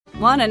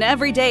Want an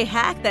everyday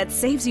hack that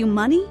saves you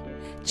money?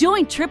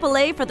 Join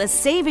AAA for the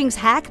Savings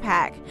Hack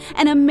Pack,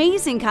 an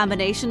amazing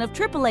combination of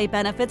AAA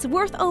benefits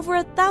worth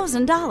over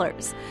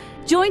 $1,000.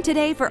 Join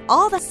today for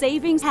all the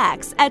savings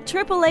hacks at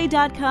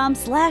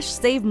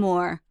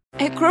AAA.com/savemore.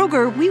 At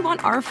Kroger, we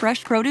want our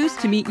fresh produce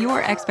to meet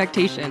your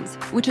expectations,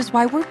 which is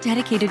why we're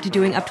dedicated to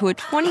doing up to a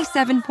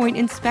 27-point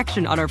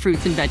inspection on our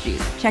fruits and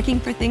veggies, checking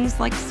for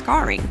things like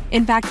scarring.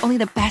 In fact, only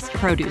the best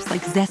produce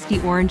like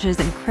zesty oranges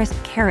and crisp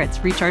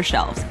carrots reach our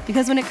shelves.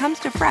 Because when it comes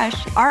to fresh,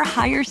 our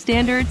higher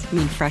standards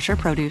mean fresher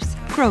produce.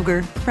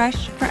 Kroger,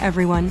 fresh for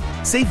everyone.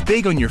 Save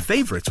big on your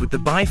favorites with the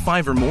Buy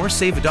 5 or More,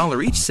 Save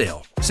 $1 each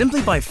sale.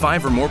 Simply buy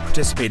 5 or more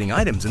participating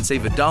items and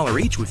save $1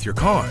 each with your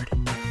card.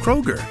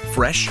 Kroger,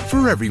 fresh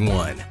for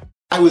everyone.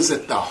 I was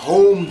at the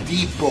Home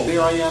Depot.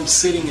 There I am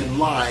sitting in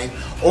line,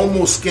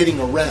 almost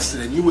getting arrested,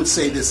 and you would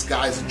say this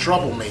guy's a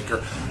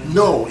troublemaker.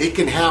 No, it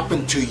can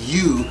happen to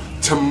you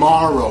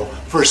tomorrow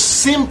for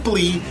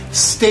simply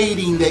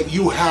stating that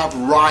you have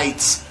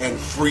rights and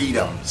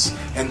freedoms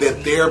and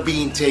that they're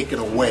being taken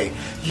away.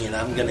 And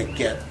I'm going to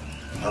get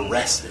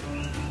arrested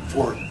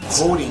for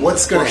quoting.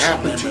 What's going to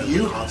happen to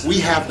you? We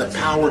have the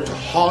power to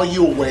haul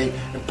you away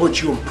and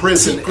put you in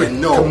prison.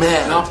 And no,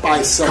 not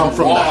by some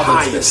law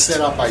that's been set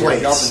up by your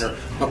governor,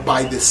 but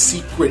by the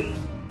secret.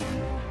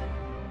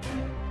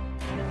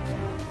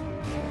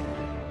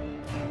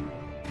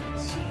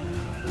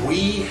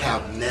 We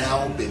have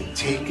now been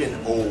taken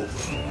over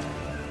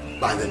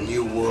by the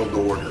New World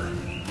Order.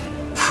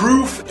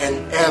 Proof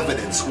and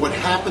evidence what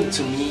happened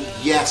to me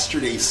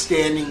yesterday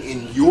standing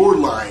in your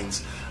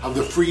lines of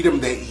the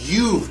freedom that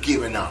you've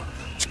given up.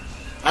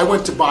 I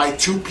went to buy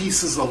 2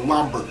 pieces of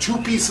lumber,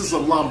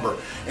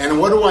 and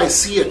what do I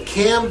see? A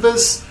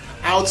canvas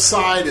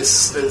outside the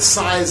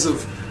size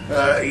of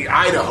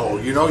Idaho.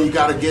 You know, you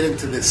got to get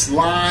into this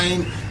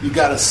line, you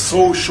got a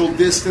social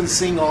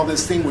distancing, all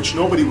this thing, which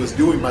nobody was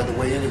doing, by the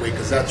way, anyway,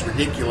 because that's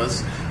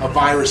ridiculous. A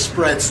virus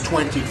spreads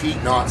 20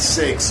 feet, not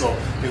 6, so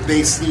if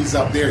they sneeze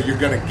up there, you're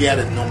going to get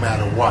it no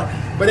matter what.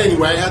 But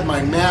anyway, I had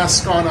my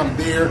mask on. I'm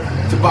there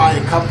to buy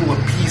a couple of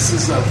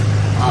pieces of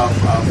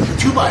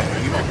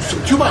 2x4,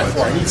 some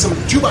 2x4. I need some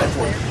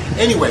 2x4.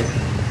 Anyway,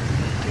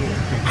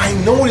 I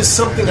noticed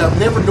something I've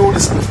never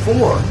noticed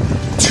before.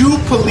 2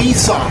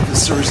 police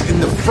officers in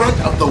the front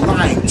of the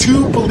line.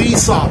 2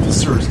 police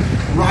officers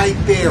right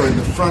there in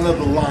the front of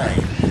the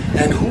line.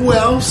 And who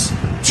else?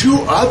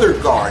 2 other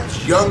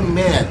guards, young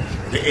men,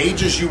 the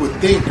ages you would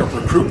think of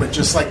recruitment,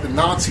 just like the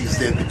Nazis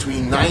did,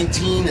 between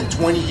 19 and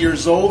 20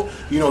 years old,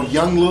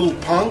 young little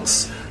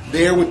punks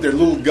there with their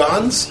little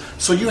guns.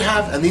 So you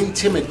have an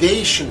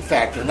intimidation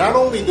factor. Not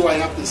only do I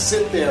have to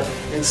sit there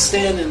and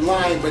stand in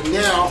line, but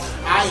now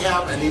I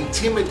have an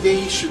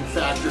intimidation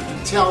factor to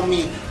tell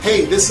me,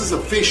 hey, this is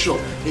official.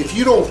 If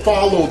you don't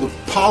follow the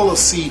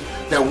policy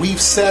that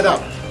we've set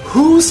up,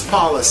 whose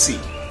policy?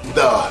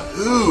 The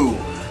WHO,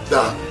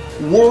 the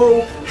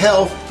World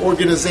Health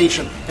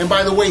Organization. And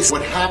by the way,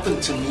 what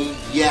happened to me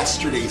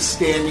yesterday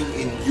standing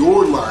in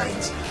your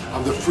lines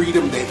of the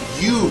freedom that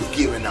you've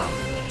given up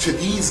to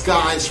these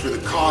guys for the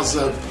cause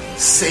of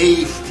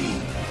safety.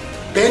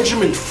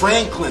 Benjamin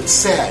Franklin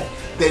said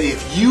that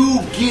if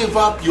you give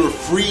up your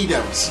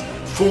freedoms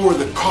for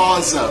the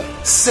cause of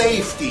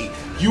safety,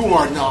 you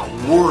are not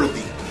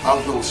worthy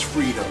of those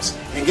freedoms.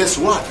 And guess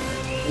what?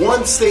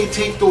 Once they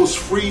take those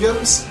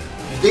freedoms,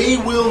 they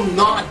will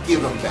not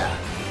give them back.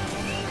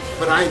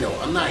 But I know,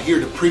 I'm not here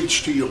to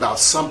preach to you about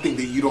something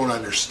that you don't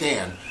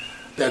understand,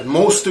 that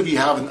most of you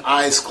have an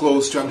eyes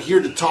closed to. I'm here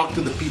to talk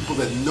to the people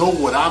that know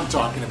what I'm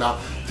talking about,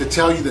 to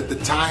tell you that the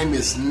time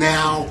is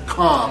now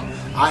come.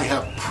 I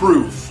have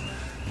proof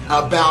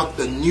about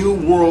the New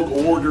World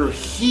Order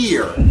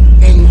here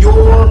in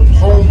your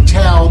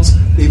hometowns.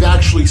 They've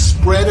actually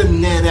spread a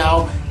net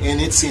out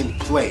and it's in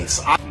place.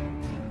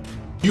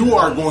 You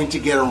are going to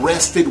get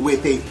arrested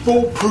with a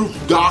foolproof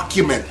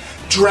document,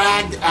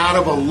 dragged out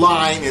of a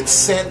line and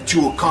sent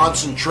to a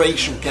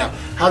concentration camp.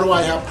 How do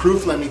I have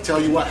proof? Let me tell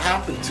you what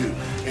happened to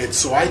it.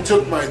 So I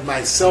took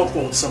my cell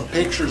phone, some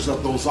pictures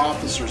of those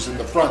officers in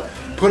the front,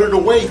 put it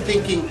away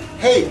thinking,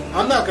 hey,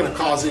 I'm not going to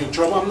cause any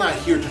trouble. I'm not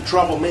here to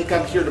troublemaker.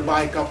 I'm here to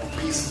buy a couple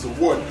pieces of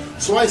wood.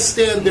 So I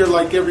stand there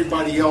like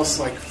everybody else,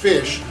 like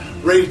fish,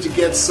 ready to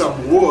get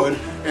some wood.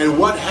 And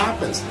what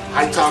happens?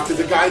 I talk to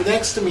the guy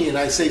next to me and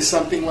I say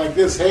something like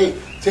this, hey,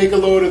 take a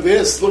load of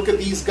this. Look at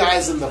these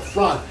guys in the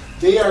front.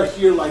 They are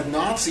here like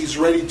Nazis,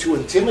 ready to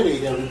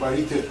intimidate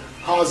everybody, to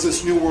cause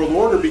this New World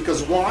Order.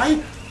 Because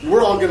why?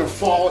 We're all going to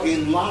fall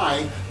in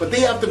line, but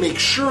they have to make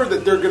sure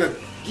that they're going to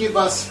give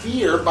us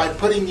fear by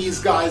putting these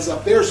guys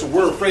up there. So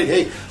we're afraid,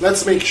 hey,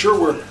 let's make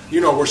sure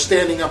we're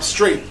standing up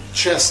straight,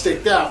 chest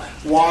sticked out.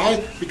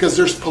 Why? Because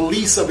there's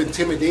police of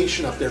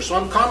intimidation up there. So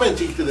I'm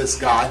commenting to this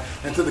guy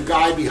and to the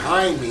guy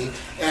behind me,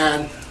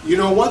 and you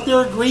know what?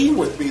 They're agreeing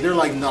with me. They're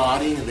like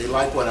nodding and they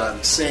like what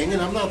I'm saying,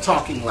 and I'm not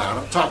talking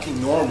loud. I'm talking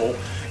normal.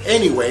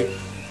 Anyway,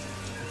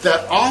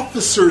 that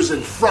officers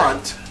in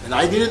front, and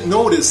I didn't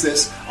notice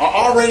this, are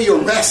already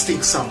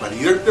arresting somebody.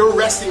 They're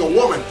arresting a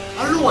woman.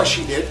 I don't know what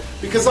she did,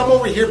 because I'm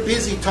over here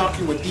busy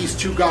talking with these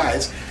two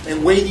guys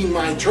and waiting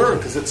my turn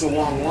because it's a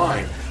long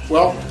line.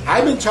 Well,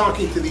 I've been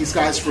talking to these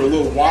guys for a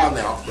little while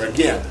now.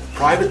 Again,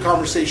 private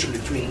conversation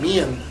between me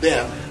and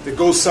them that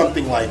goes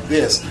something like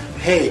this.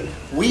 Hey,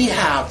 we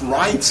have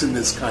rights in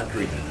this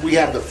country. We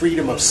have the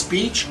freedom of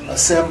speech,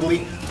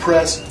 assembly,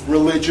 press,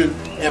 religion,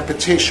 and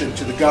petition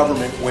to the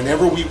government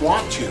whenever we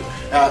want to.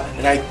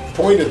 And I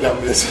pointed them,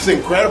 this is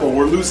incredible.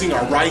 We're losing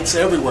our rights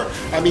everywhere.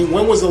 I mean,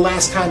 when was the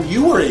last time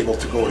you were able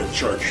to go to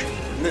church?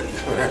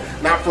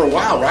 Not for a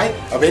while, right?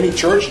 Of any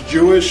church,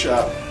 Jewish,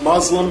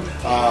 Muslim,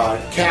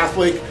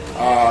 Catholic,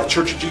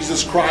 Church of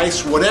Jesus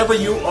Christ, whatever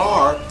you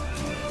are,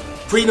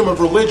 freedom of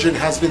religion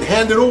has been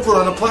handed over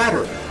on a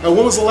platter. Now,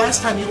 when was the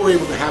last time you were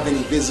able to have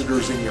any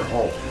visitors in your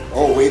home?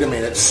 Oh, wait a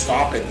minute,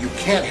 stop it. You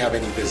can't have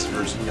any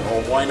visitors in your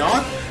home. Why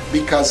not?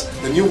 Because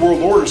the New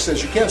World Order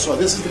says you can. So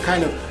this is the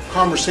kind of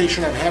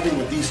conversation I'm having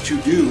with these two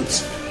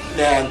dudes,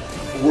 and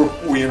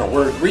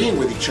we're agreeing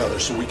with each other.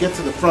 So we get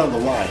to the front of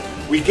the line.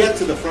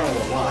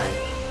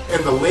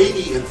 And the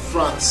lady in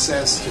front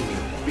says to me,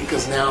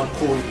 because now I'm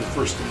quoting the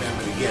First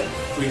Amendment again,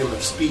 freedom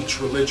of speech,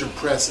 religion,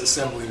 press,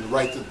 assembly, and the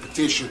right to the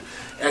petition.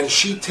 And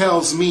she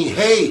tells me,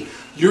 hey,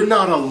 you're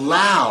not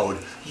allowed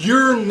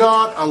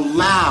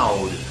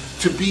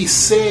to be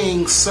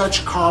saying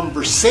such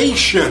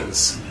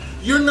conversations.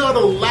 You're not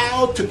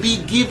allowed to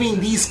be giving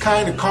these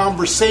kind of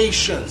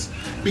conversations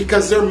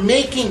because they're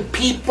making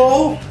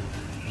people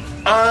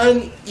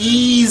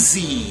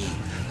uneasy.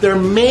 They're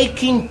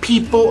making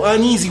people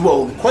uneasy.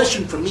 Well, the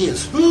question for me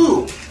is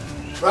who?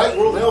 Right?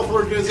 World Health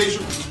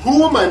Organization.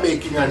 Who am I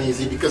making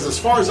uneasy? Because as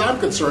far as I'm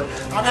concerned,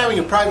 I'm having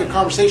a private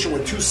conversation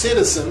with two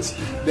citizens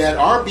that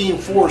aren't being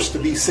forced to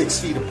be 6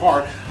 feet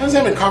apart. I was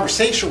having a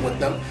conversation with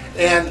them,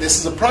 and this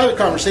is a private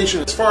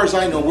conversation. As far as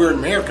I know, we're in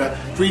America,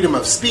 freedom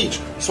of speech.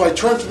 So I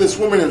turn to this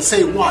woman and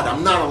say, what?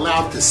 I'm not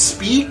allowed to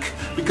speak?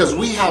 Because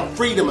we have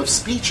freedom of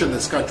speech in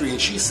this country. And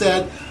she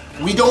said,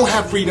 we don't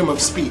have freedom of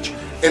speech.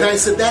 And I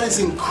said, that is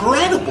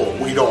incredible,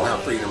 we don't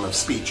have freedom of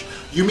speech.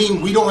 You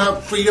mean we don't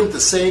have freedom to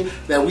say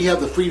that we have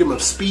the freedom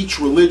of speech,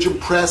 religion,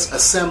 press,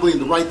 assembly, and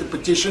the right to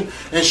petition?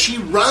 And she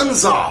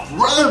runs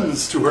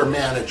to her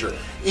manager.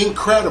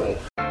 Incredible.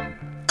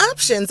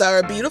 Options are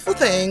a beautiful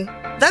thing.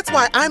 That's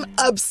why I'm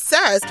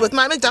obsessed with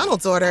my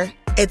McDonald's order.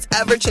 It's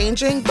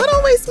ever-changing, but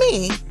always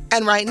me.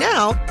 And right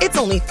now, it's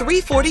only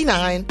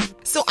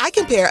 $3.49. So I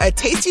can pair a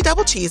tasty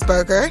double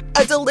cheeseburger,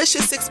 a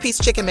delicious 6-piece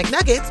chicken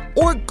McNuggets,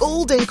 or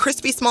golden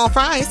crispy small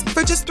fries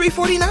for just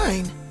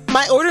 $3.49.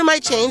 My order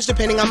might change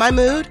depending on my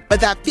mood, but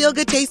that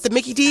feel-good taste of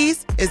Mickey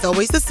D's is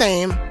always the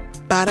same.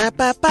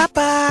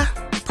 Ba-da-ba-ba-ba.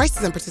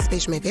 Prices and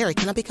participation may vary.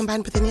 Cannot be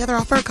combined with any other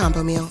offer or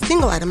combo meal.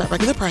 Single item at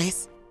regular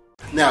price.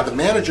 Now, the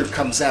manager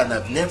comes out, and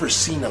I've never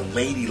seen a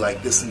lady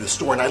like this in the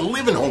store. And I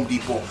live in Home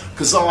Depot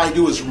because all I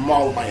do is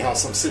remodel my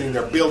house. I'm sitting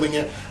there building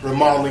it,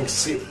 remodeling,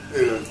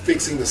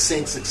 fixing the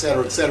sinks,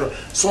 etc., etc.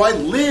 So I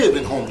live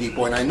in Home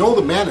Depot, and I know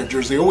the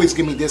managers. They always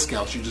give me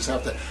discounts. You just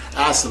have to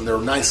ask them. They're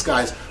nice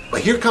guys.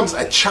 But here comes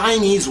a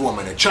Chinese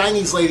woman, a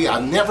Chinese lady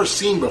I've never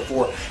seen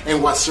before.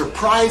 And what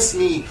surprised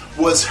me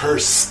was her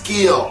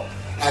skill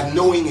at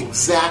knowing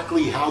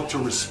exactly how to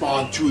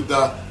respond to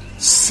the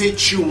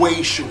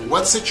situation.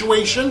 What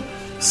situation?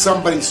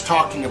 Somebody's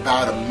talking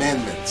about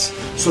amendments.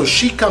 So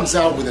she comes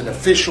out with an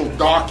official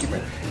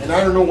document. And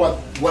I don't know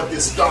what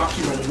this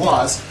document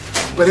was,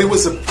 but it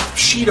was a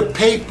sheet of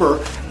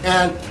paper.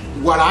 And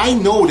what I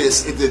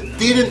noticed is it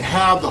didn't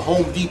have the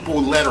Home Depot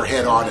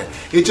letterhead on it.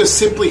 It just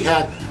simply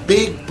had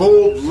big,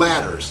 bold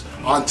letters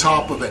on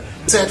top of it.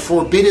 It said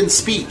forbidden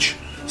speech.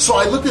 So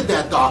I looked at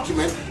that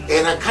document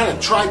and I kind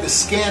of tried to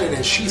scan it,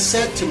 and she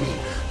said to me,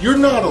 you're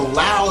not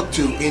allowed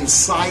to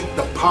incite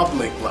the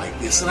public like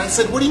this. And I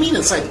said, what do you mean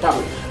incite the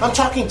public? I'm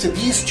talking to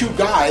these two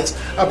guys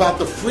about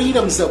the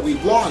freedoms that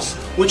we've lost,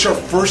 which are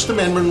First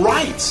Amendment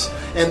rights.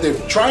 And they're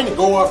trying to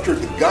go after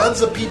the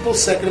guns of people,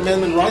 Second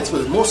Amendment rights,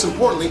 but most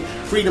importantly,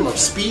 freedom of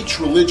speech,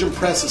 religion,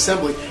 press,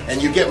 assembly,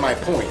 and you get my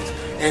point.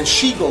 And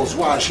she goes,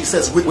 wow, she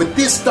says, with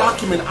this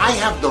document, I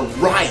have the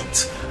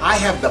right, I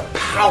have the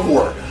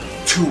power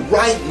to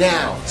right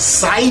now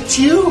cite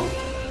you,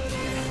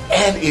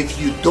 and if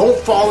you don't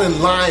fall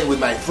in line with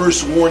my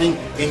first warning,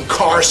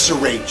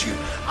 incarcerate you.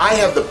 I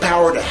have the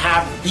power to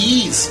have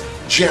these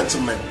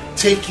gentlemen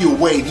take you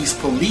away, these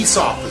police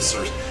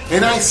officers.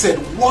 And I said,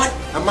 what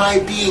am I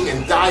being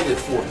indicted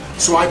for?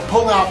 So I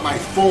pull out my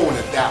phone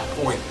at that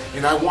point,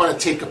 and I want to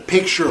take a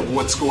picture of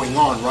what's going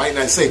on, right? And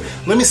I say,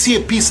 let me see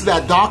a piece of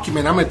that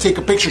document. I'm going to take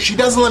a picture. She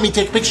doesn't let me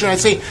take a picture. And I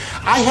say,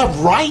 I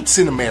have rights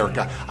in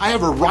America. I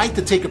have a right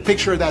to take a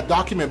picture of that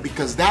document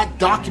because that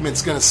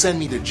document's going to send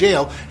me to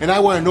jail, and I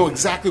want to know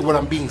exactly what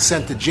I'm being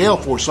sent to jail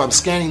for. So I'm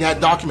scanning that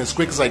document as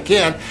quick as I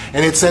can,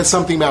 and it says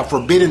something about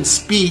forbidden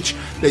speech,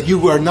 that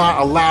you are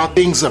not allowed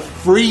things of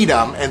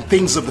freedom and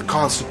things of the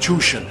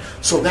Constitution.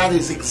 So that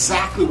is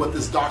exactly what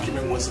this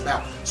document was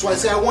about. So I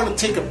say, I want to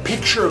take a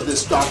picture of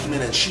this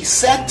document, and she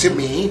said to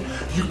me,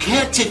 you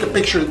can't take a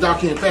picture of the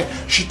document. In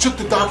fact, she took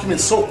the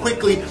document so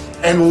quickly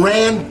and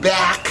ran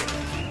back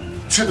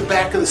to the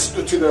back of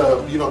to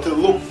the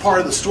little part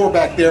of the store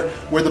back there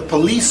where the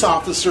police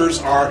officers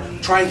are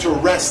trying to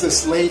arrest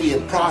this lady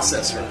and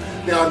process her.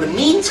 Now, in the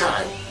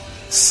meantime,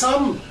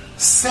 some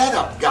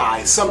setup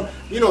guy,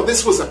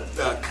 this was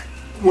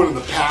one of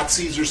the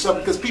patsies or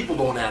something, because people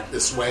don't act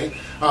this way.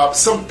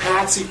 Some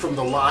patsy from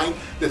the line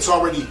that's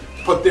already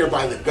put there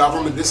by the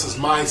government. This is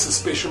my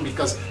suspicion,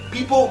 because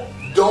people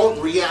don't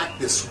react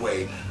this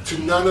way to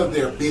none of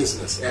their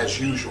business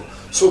as usual.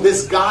 So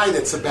this guy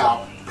that's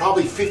about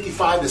probably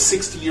 55 to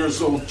 60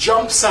 years old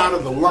jumps out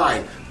of the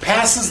line,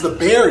 passes the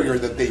barrier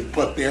that they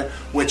put there,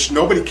 which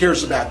nobody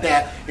cares about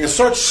that, and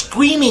starts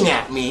screaming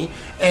at me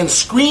and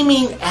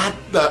screaming at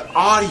the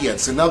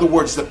audience, in other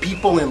words, the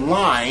people in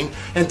line,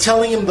 and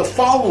telling him the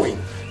following.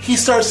 He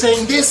starts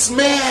saying, this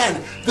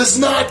man does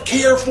not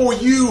care for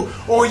you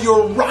or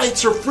your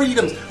rights or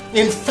freedoms.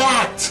 In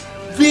fact,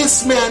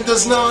 this man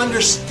does not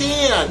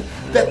understand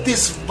that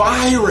this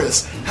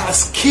virus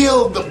has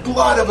killed the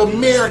blood of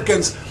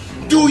Americans.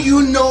 Do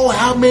you know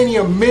how many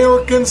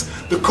Americans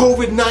the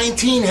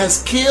COVID-19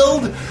 has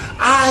killed?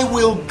 I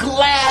will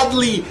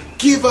gladly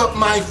give up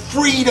my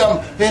freedom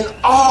and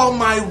all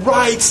my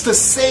rights to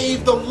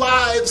save the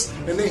lives.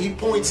 And then he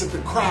points at the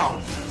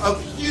crowd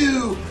of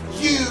you,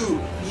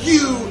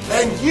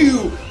 and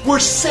you. We're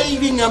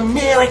saving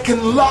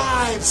American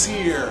lives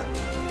here.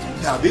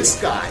 Now this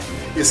guy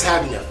is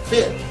having a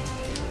fit.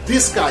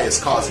 This guy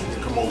is causing the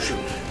commotion.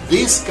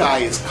 This guy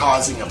is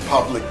causing a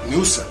public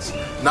nuisance.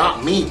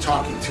 Not me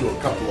talking to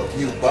a couple of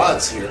new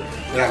buds here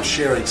that I'm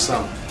sharing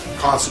some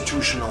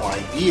constitutional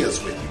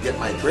ideas with. You get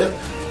my drift?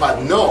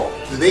 But no,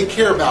 do they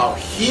care about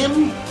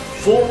him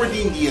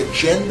forwarding the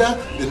agenda,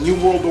 the New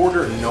World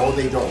Order? No,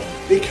 they don't.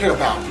 They care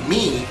about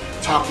me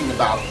talking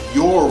about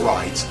your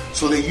rights,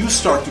 so that you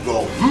start to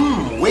go,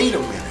 wait a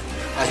minute.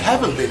 I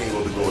haven't been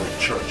able to go to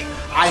church.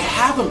 I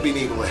haven't been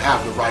able to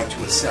have the right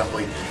to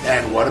assembly.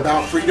 And what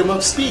about freedom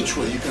of speech?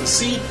 Well, you can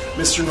see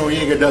Mr.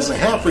 Noriega doesn't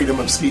have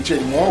freedom of speech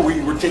anymore.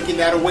 We're taking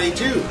that away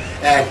too.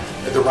 And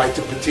the right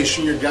to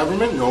petition your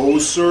government? No,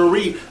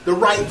 sirree. The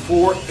right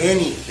for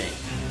anything.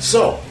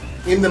 So,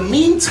 in the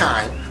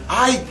meantime,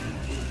 I'm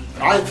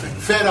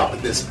fed up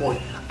at this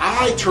point.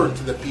 I turn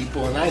to the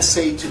people and I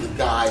say to the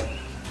guy,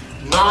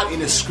 not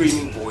in a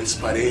screaming voice,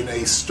 but in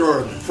a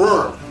stern,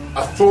 firm,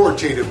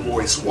 authoritative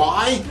voice.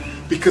 Why?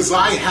 Because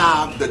I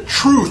have the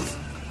truth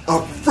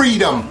of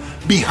freedom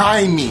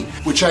behind me,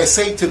 which I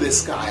say to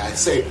this guy,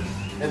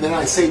 and then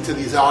I say to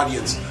these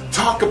audience,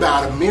 talk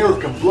about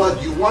American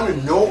blood. You want to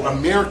know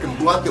American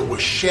blood that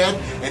was shed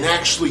and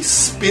actually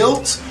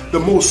spilt? The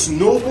most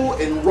noble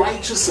and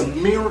righteous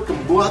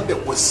American blood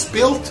that was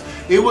spilt?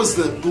 It was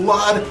the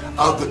blood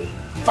of the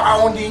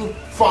founding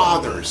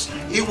fathers.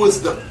 It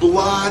was the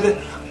blood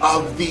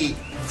of the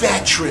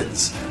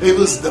veterans. It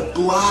was the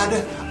blood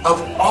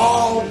of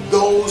all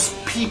those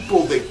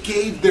people that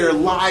gave their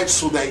lives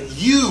so that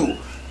you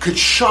could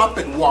shop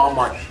at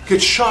Walmart,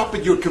 could shop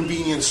at your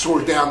convenience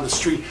store down the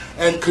street,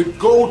 and could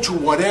go to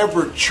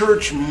whatever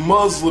church,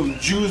 Muslim,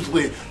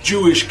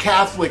 Jewish,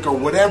 Catholic, or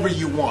whatever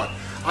you want.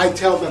 I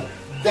tell them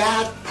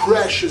that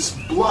precious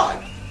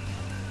blood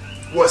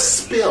was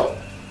spilled.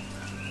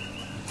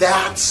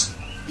 That's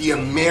the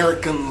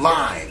American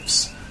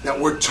lives that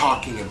we're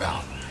talking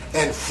about.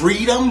 And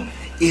freedom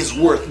is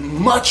worth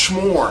much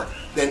more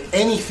than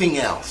anything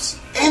else.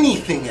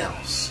 Anything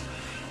else.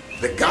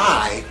 The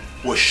guy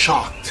was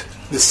shocked,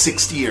 the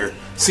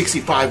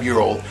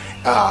 65-year-old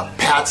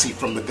patsy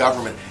from the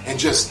government, and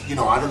just,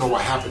 I don't know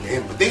what happened to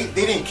him, but they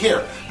didn't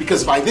care,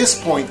 because by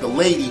this point the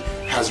lady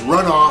has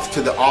run off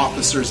to the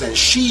officers and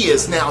she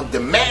is now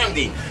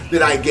demanding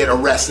that I get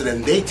arrested.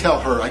 And they tell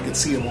her, I can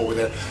see him over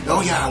there,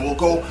 oh yeah, we'll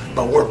go,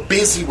 but we're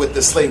busy with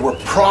this lady, we're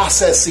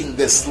processing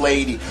this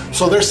lady.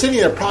 So they're sitting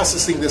there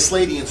processing this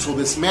lady, and so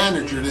this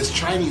manager, this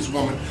Chinese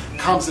woman,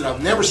 comes that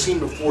I've never seen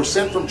before,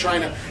 sent from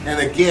China. And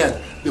again,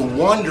 the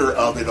wonder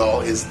of it all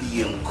is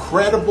the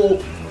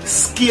incredible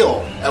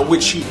skill at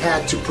which he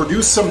had to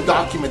produce some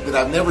document that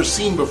I've never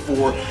seen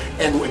before,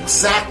 and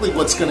exactly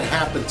what's going to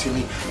happen to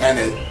me.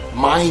 And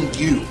mind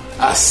you,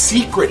 a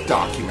secret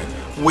document.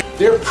 When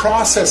they're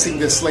processing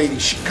this lady,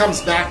 she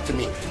comes back to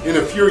me in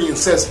a fury and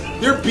says,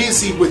 they're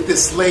busy with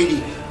this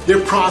lady,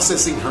 they're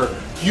processing her.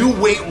 You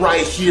wait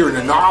right here and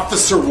an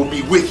officer will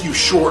be with you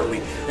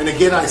shortly. And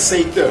again I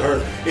say to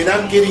her, and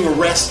I'm getting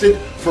arrested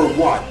for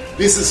what?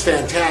 This is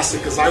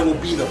fantastic, because I will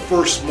be the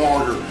first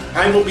martyr.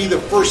 I will be the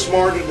first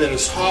martyr that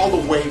is hauled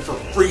away for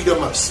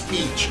freedom of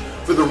speech,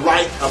 for the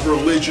right of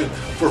religion,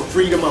 for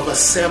freedom of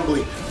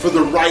assembly, for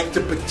the right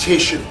to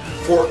petition,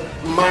 for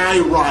my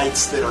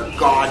rights that are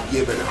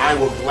God-given. I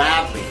will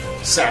gladly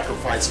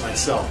sacrifice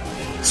myself.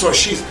 So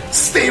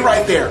stay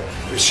right there.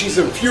 She's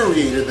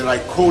infuriated that I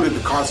quoted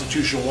the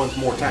Constitution once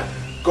more time.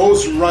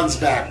 Goes and runs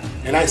back,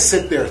 and I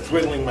sit there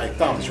twiddling my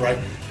thumbs, right?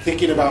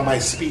 Thinking about my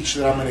speech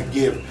that I'm going to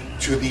give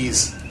to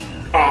these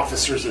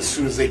officers as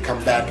soon as they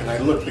come back, and I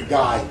look the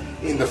guy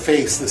in the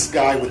face, this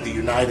guy with the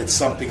United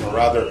something or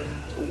other.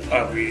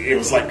 It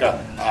was like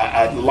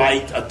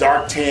a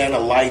dark tan, a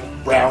light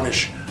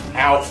brownish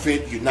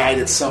outfit,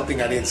 United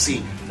something. I didn't see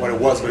what it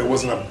was, but it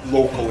wasn't a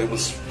local. It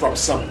was from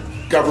some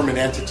government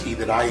entity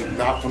that I'm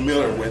not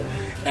familiar with,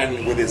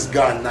 and with his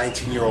gun,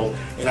 19-year-old.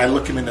 And I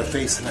look him in the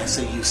face and I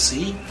say, you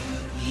see,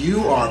 you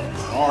are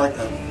part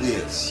of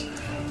this.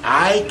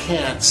 I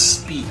can't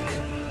speak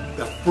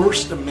the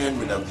First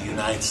Amendment of the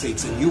United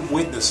States, and you've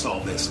witnessed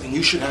all this, and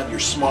you should have your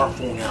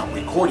smartphone out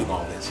recording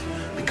all this,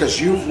 because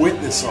you've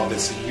witnessed all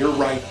this, and you're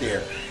right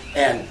there,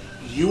 and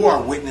you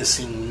are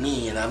witnessing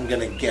me, and I'm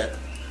going to get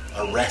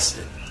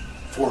arrested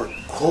for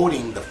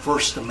quoting the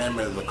First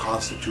Amendment of the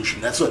Constitution.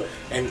 That's what,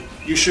 and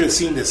you should have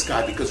seen this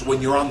guy, because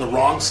when you're on the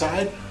wrong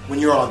side, when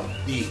you're on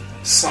the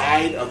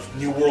side of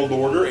New World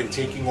Order and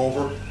taking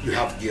over, you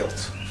have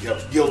guilt. You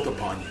have guilt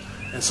upon you.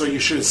 And so you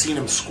should have seen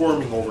him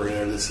squirming over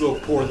there, this little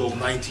poor little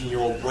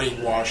 19-year-old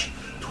brainwashed,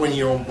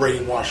 20-year-old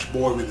brainwashed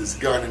boy with his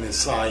gun in his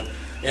side.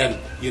 And,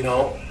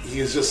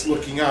 he was just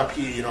looking up,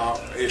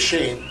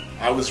 ashamed,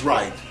 I was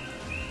right.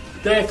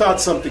 But then I thought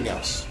something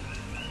else.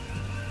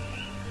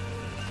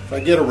 If I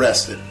get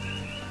arrested,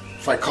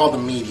 if I call the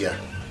media,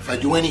 if I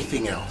do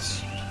anything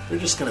else, they're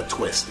just going to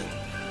twist it.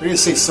 They're going to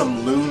say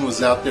some loon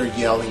was out there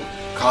yelling,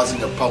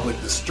 causing a public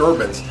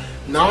disturbance,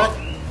 not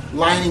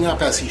lining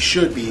up as he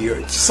should be,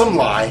 or some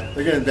lie.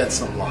 They're going to invent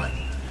some lie.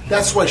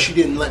 That's why she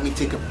didn't let me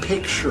take a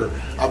picture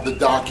of the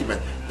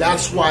document.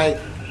 That's why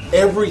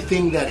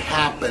everything that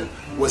happened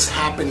was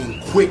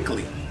happening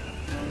quickly.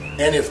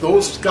 And if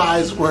those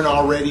guys weren't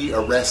already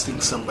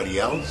arresting somebody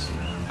else,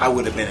 I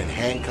would have been in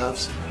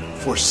handcuffs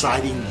for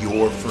citing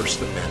your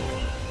First Amendment.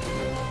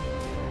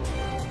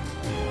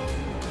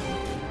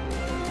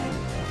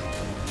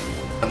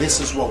 Now, this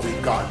is what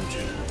we've gotten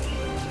to.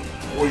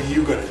 What are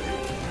you going to do?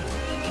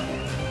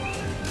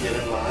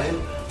 Get in line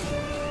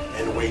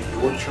and wait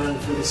your turn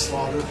for the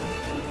slaughter?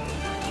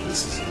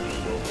 This is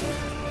illegal.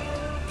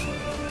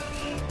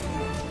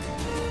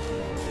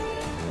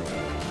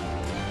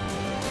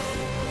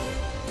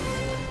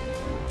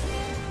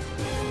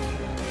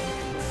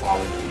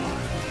 Follow your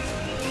mind.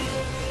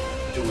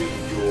 Doing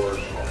your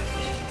part.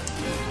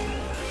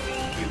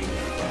 Giving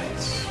your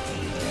rights.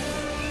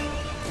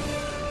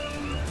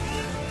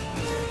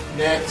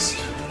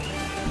 Next.